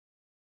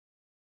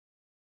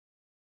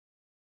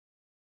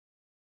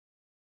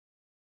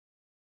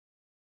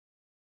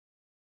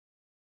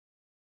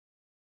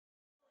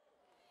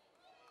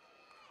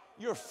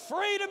You're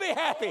free to be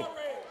happy.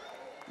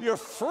 You're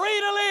free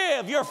to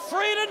live. You're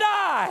free to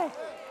die.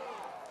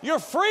 You're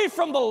free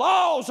from the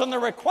laws and the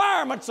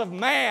requirements of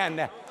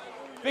man.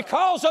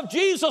 Because of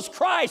Jesus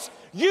Christ,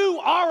 you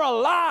are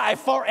alive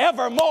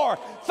forevermore.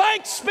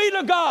 Thanks be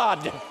to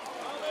God.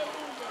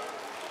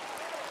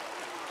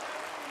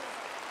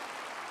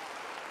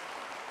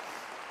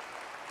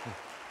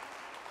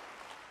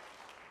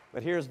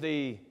 But here's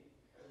the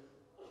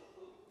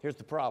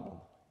problem.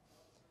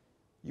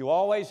 You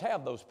always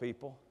have those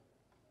people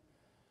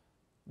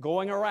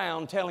going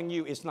around telling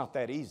you it's not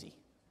that easy.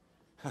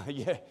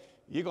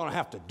 You're going to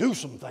have to do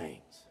some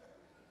things.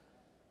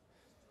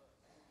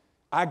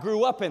 I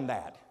grew up in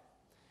that.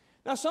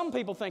 Now, some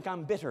people think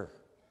I'm bitter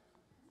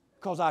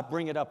because I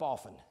bring it up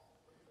often.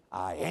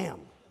 I am.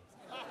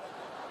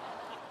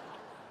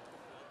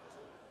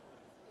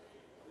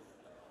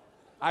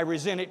 I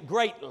resent it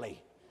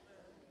greatly.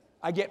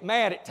 I get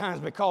mad at times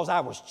because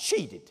I was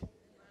cheated.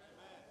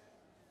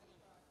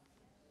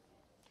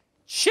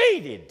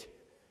 Cheated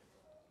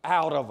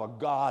out of a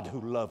God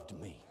who loved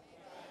me.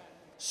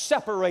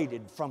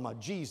 Separated from a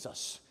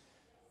Jesus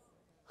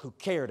who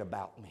cared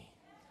about me.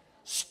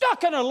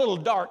 Stuck in a little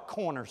dark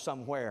corner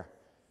somewhere,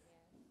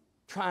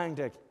 trying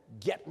to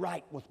get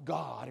right with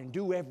God and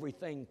do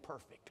everything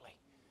perfectly.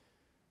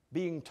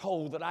 Being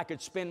told that I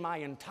could spend my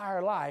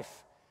entire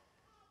life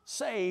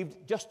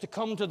saved just to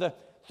come to the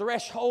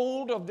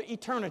threshold of the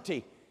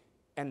eternity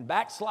and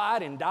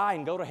backslide and die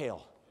and go to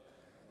hell.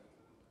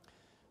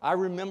 I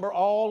remember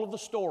all of the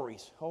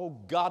stories. Oh,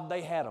 God,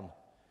 they had them.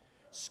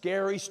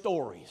 Scary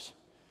stories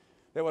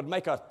that would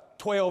make a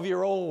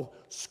 12-year-old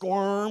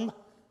squirm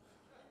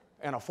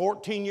and a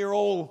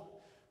 14-year-old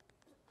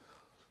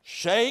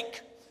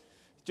shake.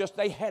 Just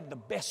they had the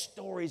best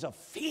stories of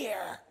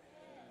fear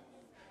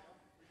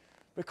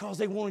because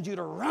they wanted you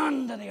to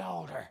run to the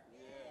altar.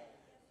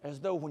 As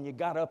though when you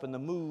got up and the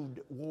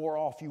mood wore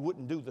off, you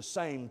wouldn't do the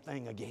same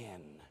thing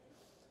again.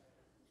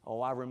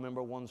 Oh, I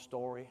remember one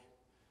story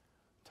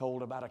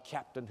told about a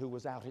captain who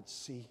was out at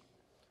sea,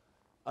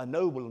 a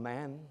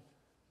nobleman,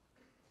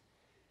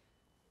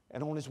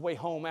 and on his way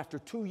home after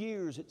 2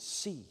 years at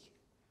sea,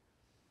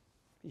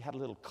 he had a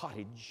little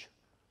cottage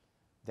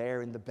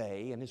there in the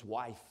bay, and his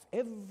wife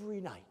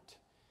every night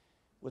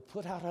would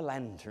put out a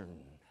lantern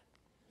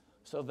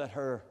so that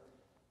her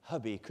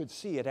hubby could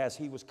see it as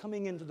he was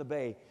coming into the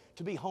bay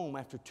to be home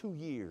after 2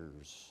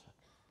 years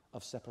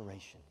of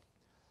separation.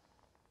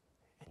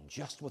 And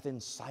just within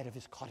sight of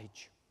his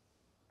cottage,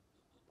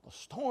 a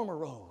storm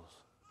arose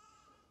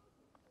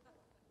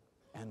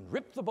and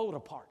ripped the boat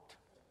apart.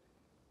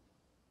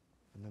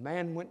 And the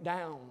man went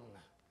down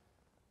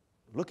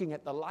looking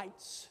at the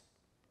lights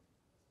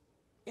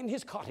in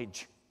his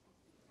cottage.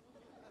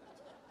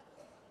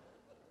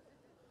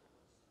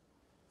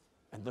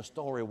 And the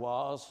story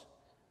was,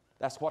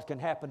 that's what can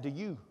happen to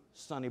you,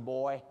 sonny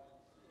boy.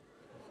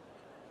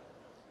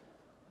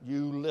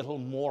 You little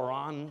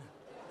moron.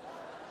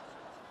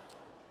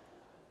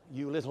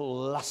 You little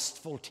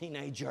lustful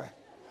teenager.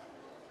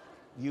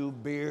 You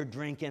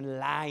beer-drinking,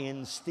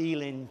 lying,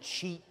 stealing,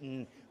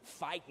 cheating,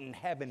 fighting,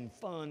 having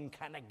fun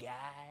kind of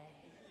guy.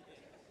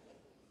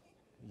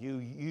 You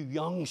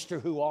youngster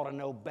who ought to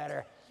know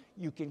better.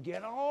 You can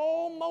get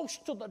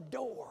almost to the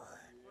door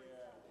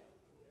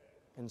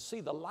and see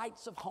the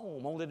lights of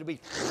home only to be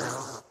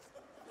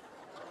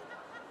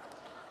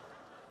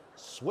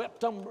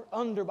swept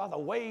under by the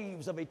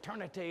waves of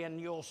eternity, and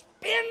you'll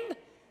spend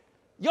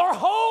your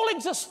whole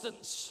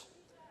existence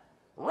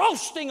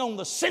roasting on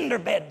the cinder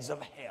beds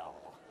of hell,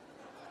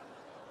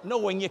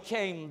 knowing you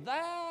came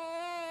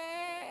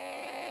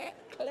that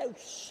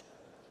close.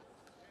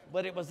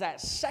 But it was that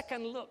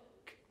second look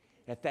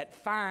at that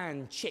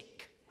fine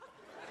chick,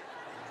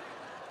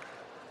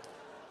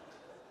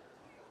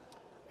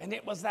 and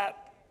it was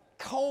that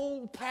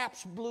cold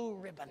Pabst Blue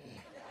Ribbon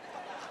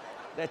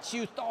that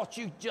you thought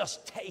you'd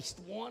just taste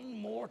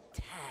one more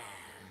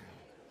time.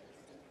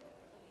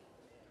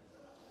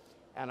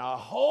 And a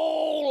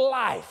whole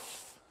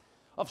life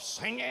of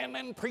singing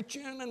and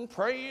preaching and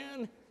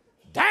praying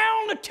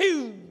down the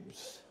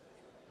tubes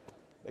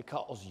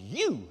because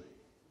you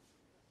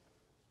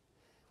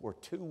were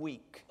too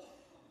weak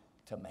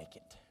to make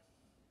it.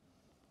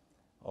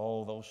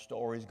 Oh, those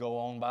stories go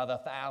on by the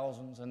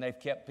thousands, and they've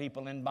kept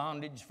people in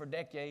bondage for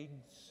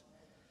decades.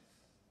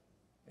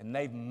 And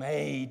they've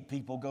made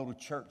people go to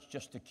church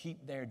just to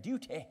keep their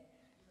duty.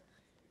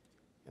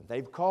 And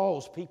they've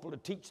caused people to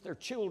teach their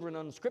children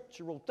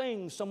unscriptural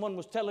things. Someone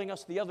was telling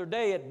us the other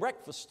day at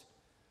breakfast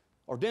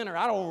or dinner,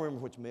 I don't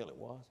remember which meal it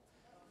was,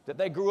 that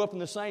they grew up in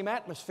the same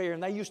atmosphere,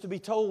 and they used to be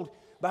told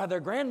by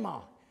their grandma,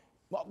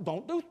 well,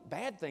 don't do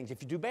bad things.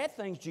 If you do bad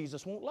things,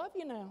 Jesus won't love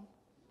you now.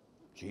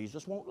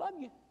 Jesus won't love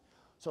you.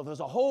 So there's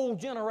a whole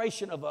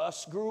generation of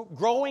us grew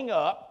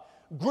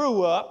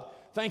up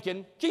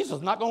thinking, Jesus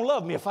is not going to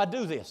love me if I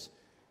do this.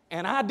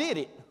 And I did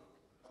it.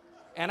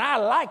 And I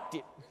liked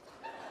it.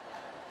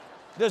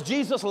 Does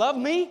Jesus love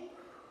me?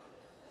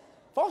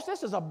 Folks,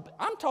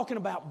 I'm talking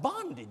about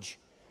bondage.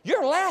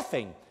 You're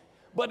laughing.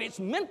 But it's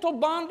mental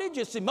bondage,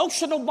 it's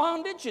emotional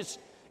bondage,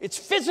 It's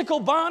physical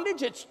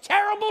bondage. It's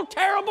terrible,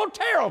 terrible,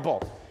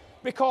 terrible.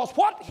 Because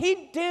what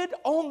He did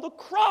on the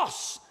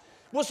cross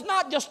was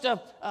not just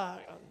a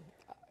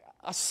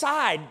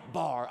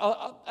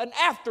sidebar, an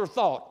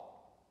afterthought.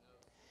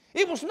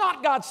 It was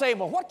not God saying,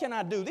 well, what can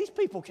I do? These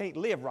people can't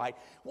live right.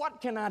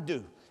 What can I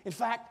do? In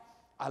fact,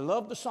 I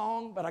love the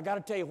song, but I got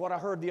to tell you what I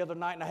heard the other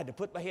night, and I had to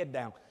put my head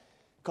down.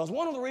 Because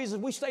one of the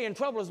reasons we stay in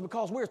trouble is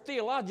because we're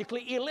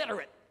theologically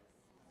illiterate.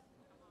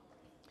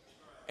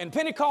 And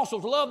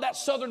Pentecostals love that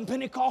Southern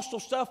Pentecostal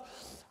stuff.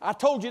 I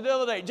told you the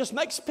other day, it just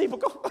makes people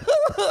go.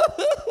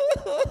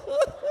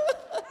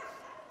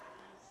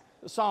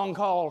 The song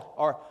called,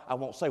 or I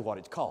won't say what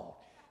it's called,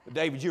 but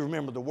David, you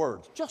remember the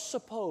words. Just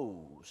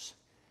suppose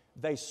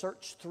they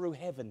searched through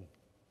heaven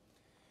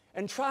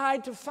and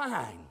tried to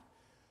find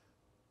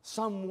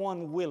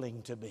someone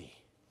willing to be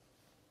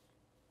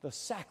the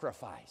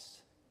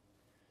sacrifice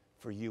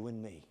for you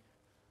and me.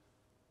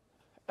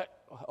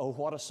 Oh,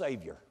 what a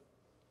Savior.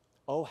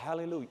 Oh,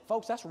 hallelujah.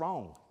 Folks, that's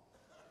wrong.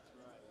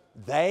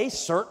 They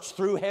searched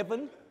through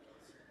heaven.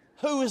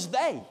 Who is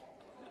they?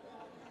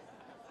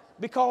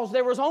 Because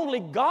there was only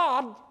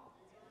God.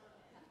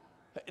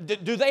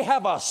 Do they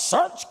have a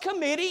search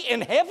committee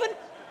in heaven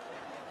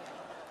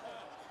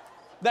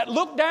that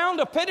looked down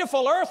to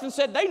pitiful earth and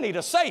said, they need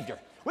a Savior?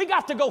 We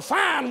got to go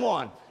find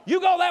one. You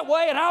go that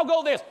way and I'll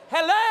go this.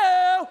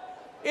 Hello?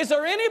 Is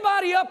there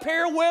anybody up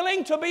here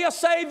willing to be a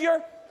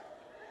Savior?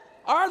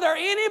 Are there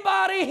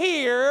anybody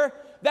here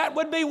that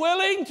would be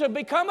willing to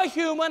become a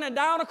human and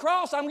die on a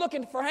cross? I'm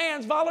looking for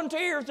hands,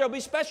 volunteers. There'll be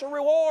special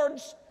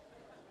rewards.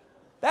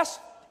 That's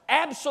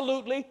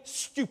absolutely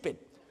stupid.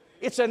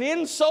 It's an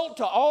insult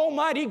to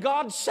Almighty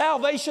God's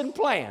salvation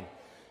plan.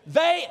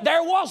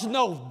 There was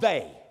no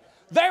they.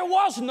 There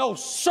was no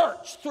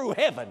search through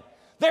heaven.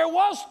 There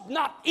was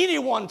not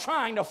anyone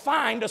trying to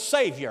find a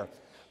Savior.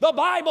 The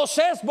Bible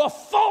says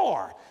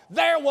before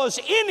there was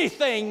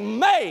anything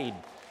made,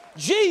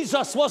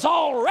 Jesus was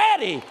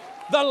already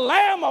the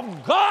Lamb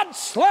of God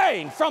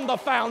slain from the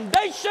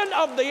foundation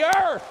of the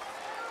earth.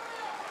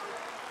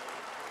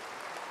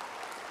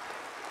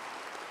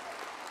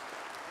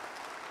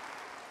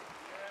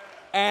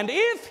 And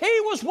if He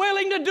was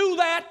willing to do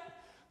that,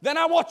 then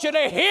I want you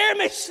to hear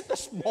me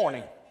this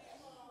morning.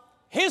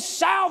 His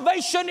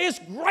salvation is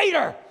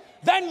greater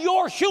than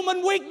your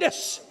human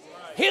weakness.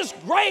 His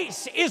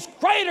grace is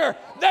greater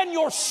than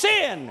your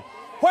sin.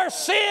 Where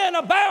sin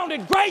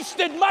abounded, grace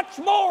did much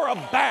more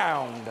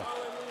abound.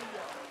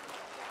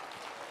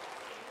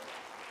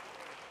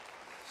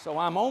 So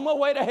I'm on my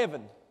way to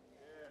heaven.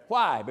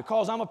 Why?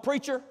 Because I'm a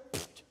preacher?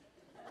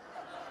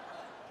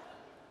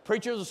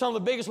 Preachers are some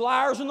of the biggest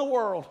liars in the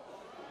world.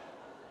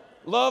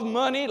 Love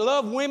money,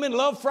 love women,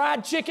 love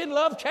fried chicken,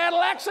 love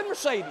Cadillacs and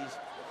Mercedes.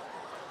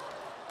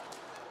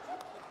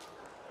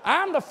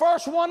 I'm the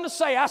first one to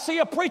say, I see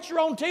a preacher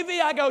on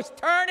TV, I go,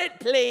 turn it,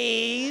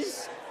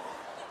 please.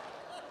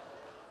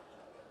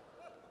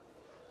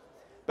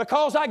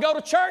 Because I go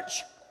to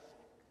church.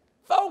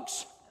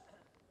 Folks,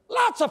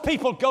 lots of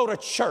people go to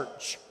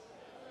church.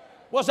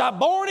 Was I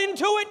born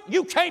into it?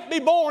 You can't be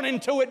born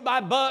into it by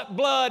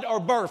blood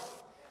or birth.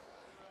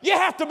 You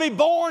have to be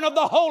born of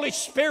the Holy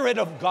Spirit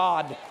of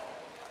God.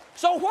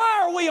 So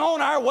why are we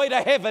on our way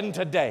to heaven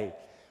today?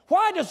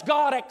 Why does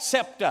God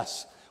accept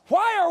us?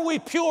 Why are we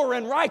pure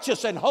and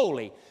righteous and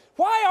holy?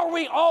 Why are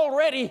we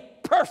already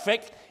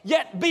perfect,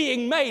 yet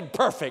being made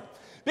perfect?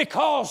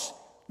 Because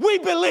we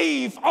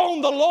believe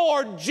on the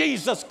Lord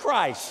Jesus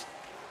Christ,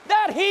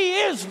 that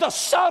He is the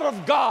Son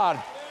of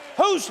God,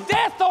 whose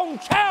death on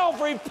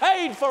Calvary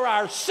paid for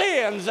our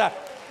sins,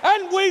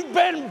 and we've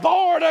been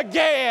born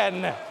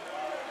again.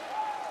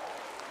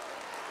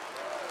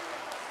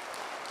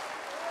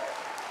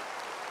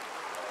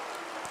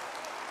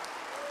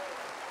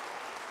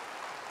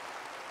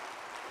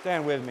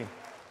 Stand with me.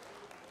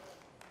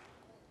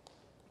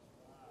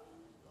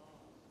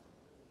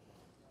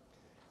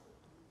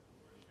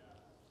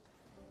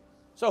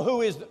 So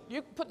who is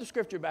you put the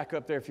scripture back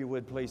up there if you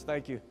would, please.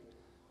 Thank you.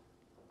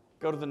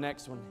 Go to the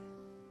next one.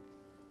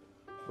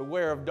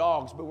 Beware of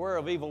dogs, beware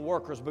of evil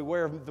workers,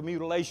 beware of the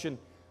mutilation.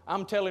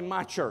 I'm telling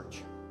my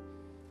church,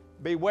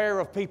 beware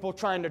of people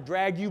trying to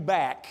drag you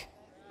back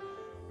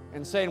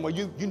and saying, well,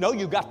 you know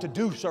you got to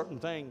do certain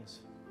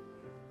things.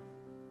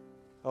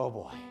 Oh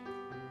boy.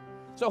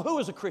 So who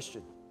is a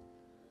Christian?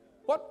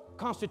 What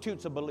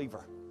constitutes a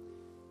believer?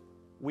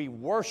 We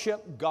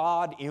worship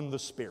God in the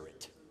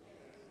Spirit.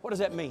 What does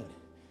that mean?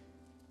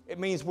 It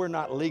means we're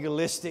not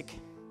legalistic,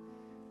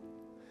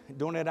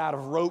 doing it out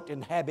of rote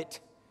and habit.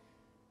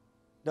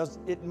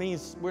 It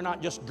means we're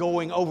not just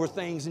going over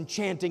things and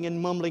chanting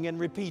and mumbling and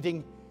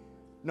repeating.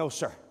 No,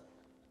 sir.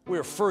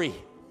 We're free.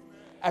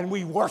 And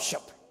we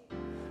worship.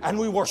 And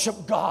we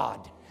worship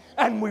God.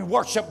 And we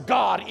worship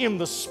God in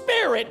the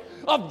spirit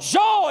of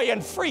joy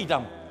and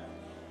freedom.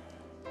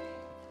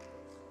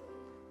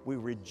 We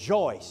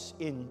rejoice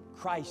in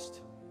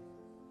Christ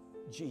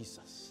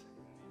Jesus.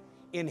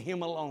 In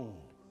Him alone.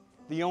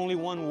 The only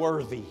one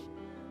worthy.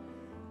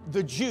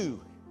 The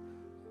Jew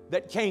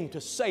that came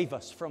to save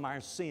us from our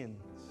sins.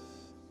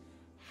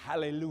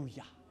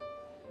 Hallelujah.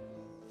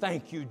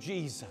 Thank you,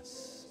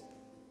 Jesus.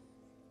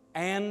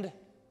 And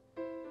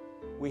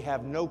we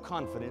have no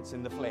confidence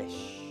in the flesh.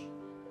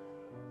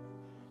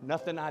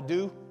 Nothing I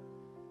do,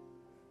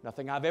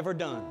 nothing I've ever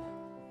done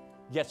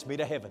gets me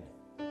to heaven.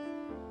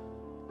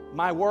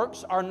 My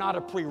works are not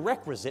a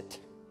prerequisite.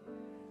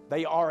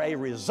 They are a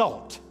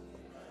result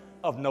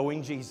of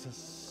knowing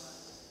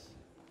Jesus.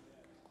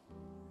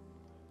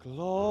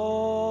 Glorious,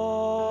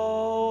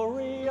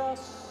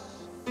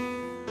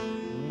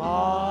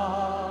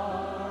 marvelous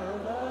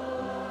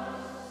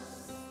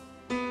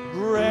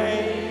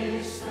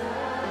grace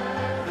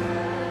that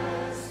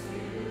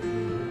rescued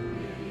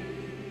me.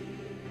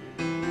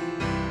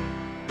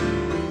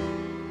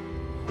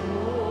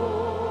 Holy,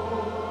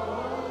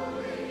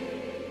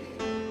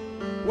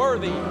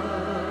 worthy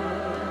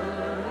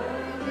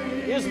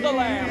is the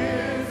Lamb.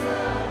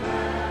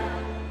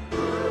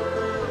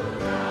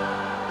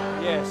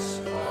 Yes.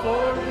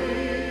 For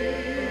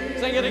me.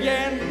 Sing it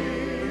again.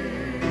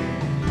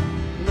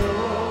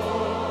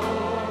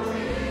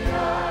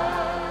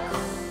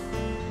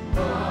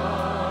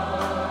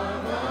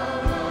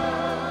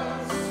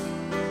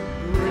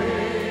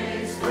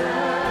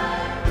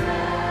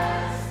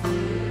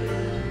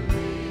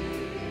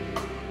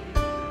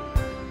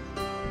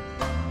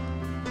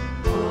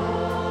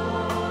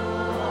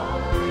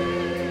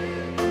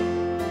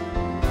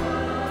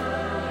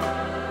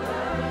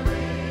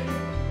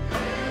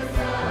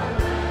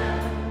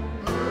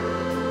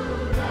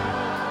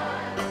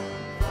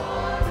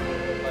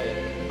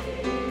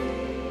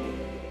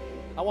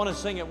 I want to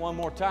sing it one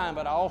more time,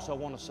 but I also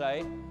want to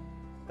say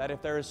that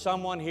if there is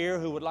someone here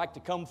who would like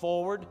to come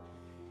forward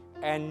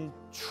and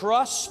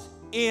trust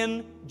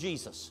in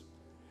Jesus,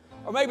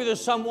 or maybe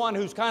there's someone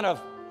who's kind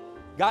of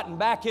gotten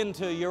back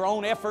into your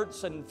own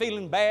efforts and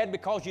feeling bad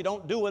because you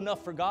don't do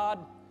enough for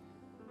God,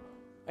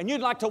 and you'd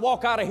like to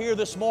walk out of here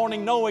this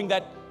morning knowing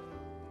that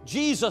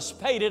Jesus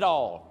paid it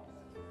all,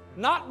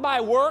 not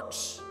by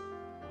works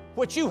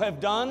which you have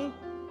done,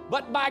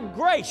 but by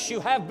grace you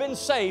have been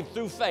saved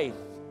through faith.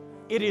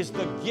 It is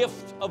the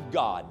gift of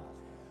God.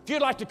 If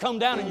you'd like to come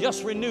down and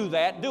just renew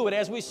that, do it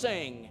as we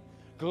sing.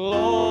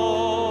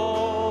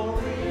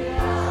 Glorious,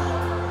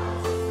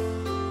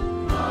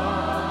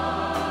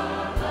 marvelous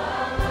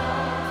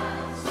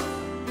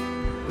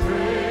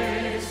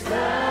grace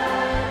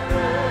that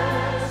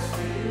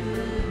rescued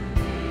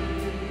me.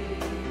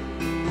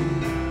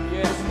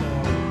 Yes,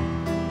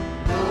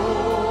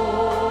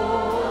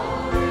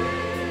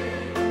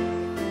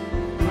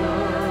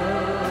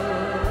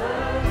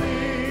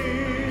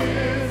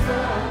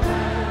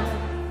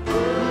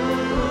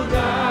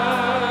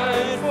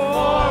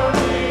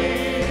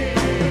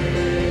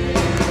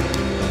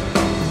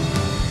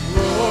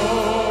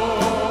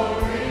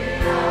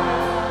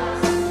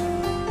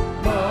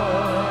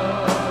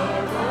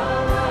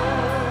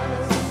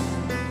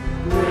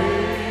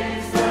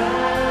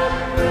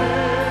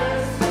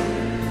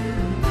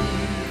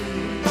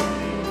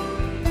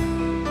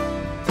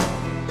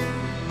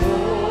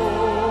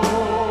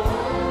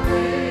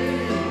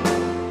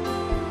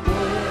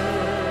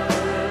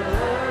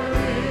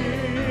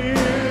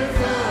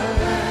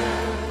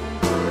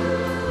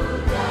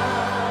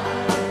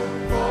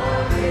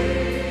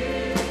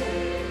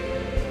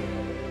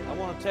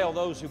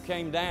 those who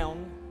came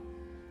down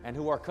and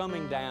who are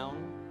coming down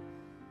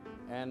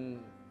and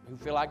who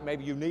feel like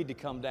maybe you need to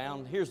come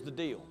down, here's the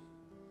deal.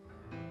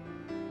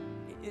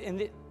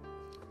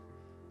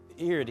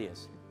 Here it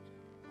is.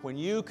 When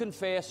you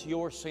confess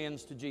your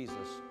sins to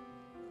Jesus,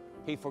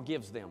 He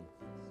forgives them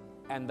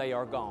and they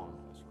are gone.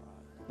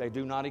 They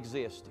do not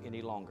exist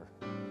any longer.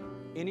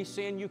 Any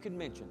sin you can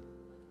mention,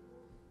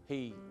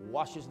 He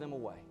washes them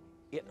away,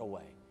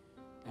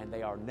 and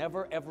they are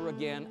never ever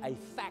again a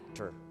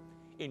factor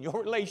in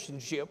your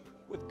relationship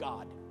with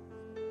God.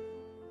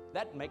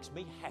 That makes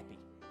me happy.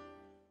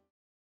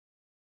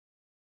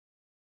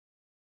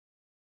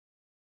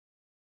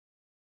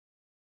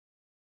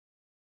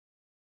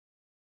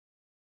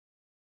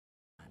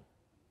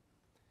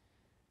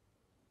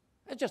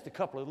 That's just a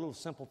couple of little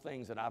simple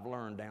things that I've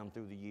learned down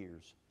through the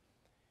years.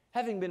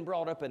 Having been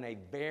brought up in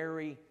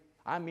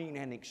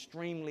an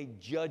extremely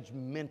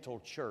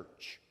judgmental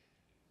church,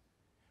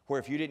 where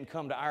if you didn't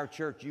come to our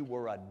church, you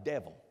were a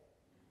devil.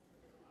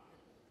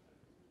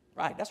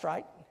 Right, that's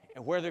right.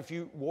 And whether if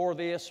you wore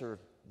this or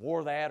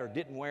wore that or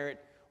didn't wear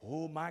it,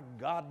 oh my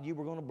God, you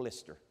were going to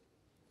blister.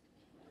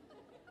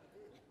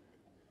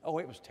 Oh,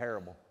 it was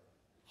terrible,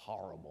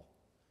 horrible.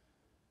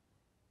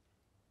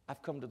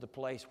 I've come to the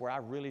place where I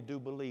really do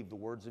believe the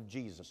words of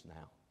Jesus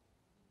now.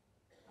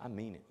 I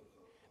mean it.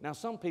 Now,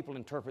 some people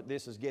interpret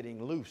this as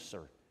getting loose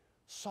or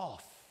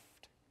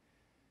soft,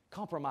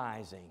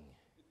 compromising,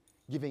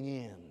 giving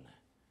in.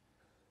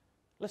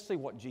 Let's see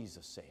what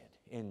Jesus said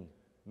in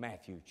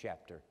Matthew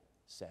chapter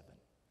 7.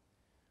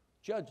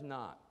 Judge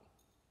not,